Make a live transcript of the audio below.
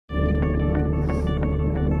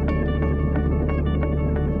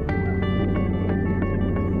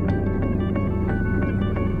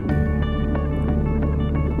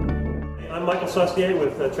Michael Saustier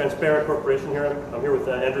with Transpara Corporation here. I'm here with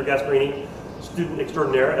Andrew Gasparini, student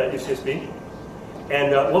extraordinaire at UCSB.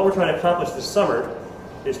 And what we're trying to accomplish this summer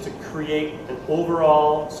is to create an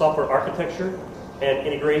overall software architecture and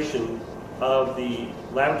integration of the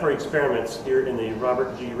laboratory experiments here in the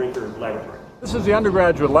Robert G. Rinker Laboratory. This is the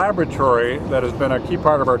undergraduate laboratory that has been a key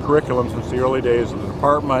part of our curriculum since the early days of the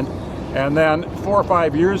department. And then 4 or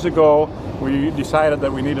 5 years ago, we decided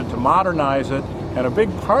that we needed to modernize it. And a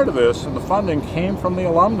big part of this, and the funding, came from the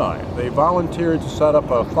alumni. They volunteered to set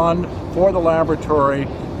up a fund for the laboratory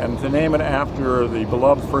and to name it after the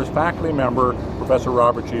beloved first faculty member, Professor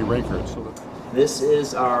Robert G. Rinker. This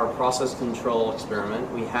is our process control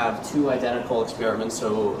experiment. We have 2 identical experiments,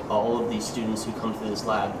 so all of the students who come to this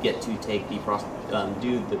lab get to take the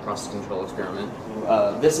do the process control experiment.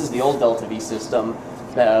 This is the old Delta V system,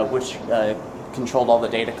 which controlled all the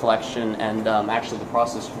data collection and actually the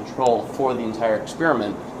process control for the entire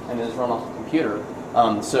experiment, and is run off the computer.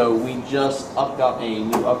 So we just got a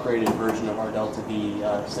new upgraded version of our Delta V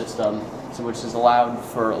system, which has allowed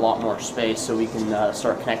for a lot more space, so we can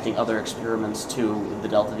start connecting other experiments to the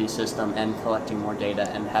Delta V system and collecting more data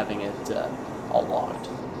and having it all logged.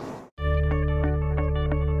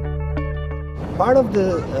 Part of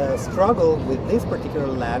the struggle with this particular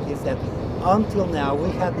lab is that until now we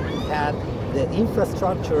hadn't had the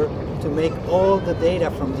infrastructure to make all the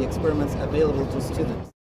data from the experiments available to students.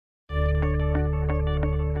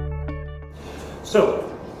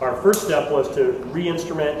 So our first step was to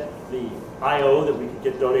re-instrument the I/O that we could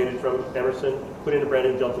get donated from Emerson, put in a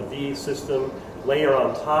brand new Delta V system, layer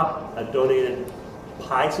on top a donated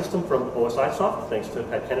Pi system from OSIsoft, thanks to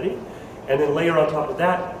Pat Kennedy, and then layer on top of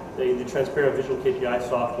that the Transpara visual KPI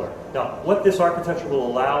software. Now, what this architecture will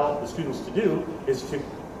allow the students to do is to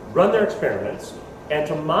run their experiments and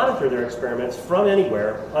to monitor their experiments from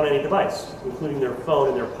anywhere on any device, including their phone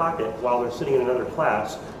in their pocket while they're sitting in another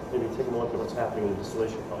class, maybe taking a look at what's happening in the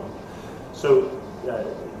distillation column. So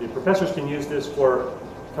the professors can use this for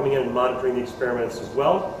coming in and monitoring the experiments as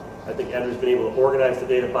well. I think Andrew's been able to organize the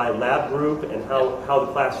data by lab group and how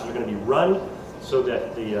the classes are going to be run so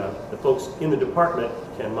that the folks in the department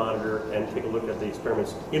can monitor and take a look at the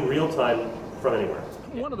experiments in real time from anywhere.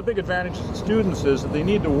 One of the big advantages to students is that they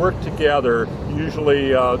need to work together, usually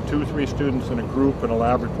 2 or 3 students in a group in a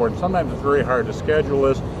lab report. Sometimes it's very hard to schedule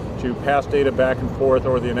this, to pass data back and forth,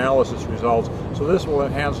 or the analysis results. So this will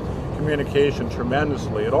enhance communication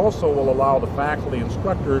tremendously. It also will allow the faculty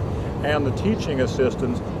instructor and the teaching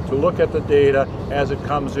assistants to look at the data as it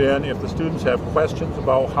comes in. If the students have questions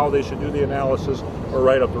about how they should do the analysis or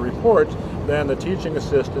write up the reports, then the teaching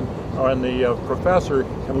assistant and the professor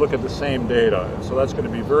can look at the same data. So that's going to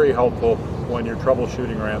be very helpful when you're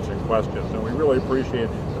troubleshooting or answering questions. And we really appreciate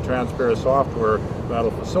the Transpara software that'll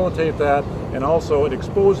facilitate that, and also it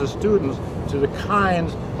exposes students to the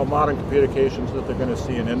kinds of modern communications that they're going to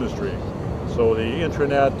see in industry. So the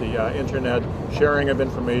intranet, the internet sharing of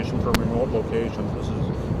information from remote locations, this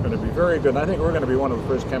is going to be very good. And I think we're going to be one of the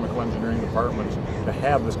first chemical engineering departments to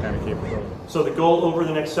have this kind of capability. So the goal over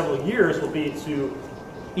the next several years will be to,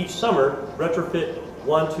 each summer, retrofit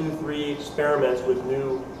 1, 2, 3 experiments with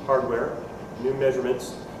new hardware, new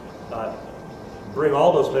measurements, bring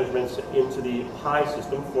all those measurements into the Pi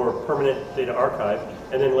system for permanent data archive,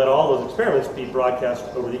 and then let all those experiments be broadcast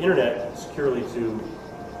over the internet securely to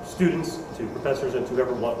students, to professors, and to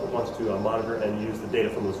whoever wants to monitor and use the data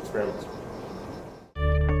from those experiments.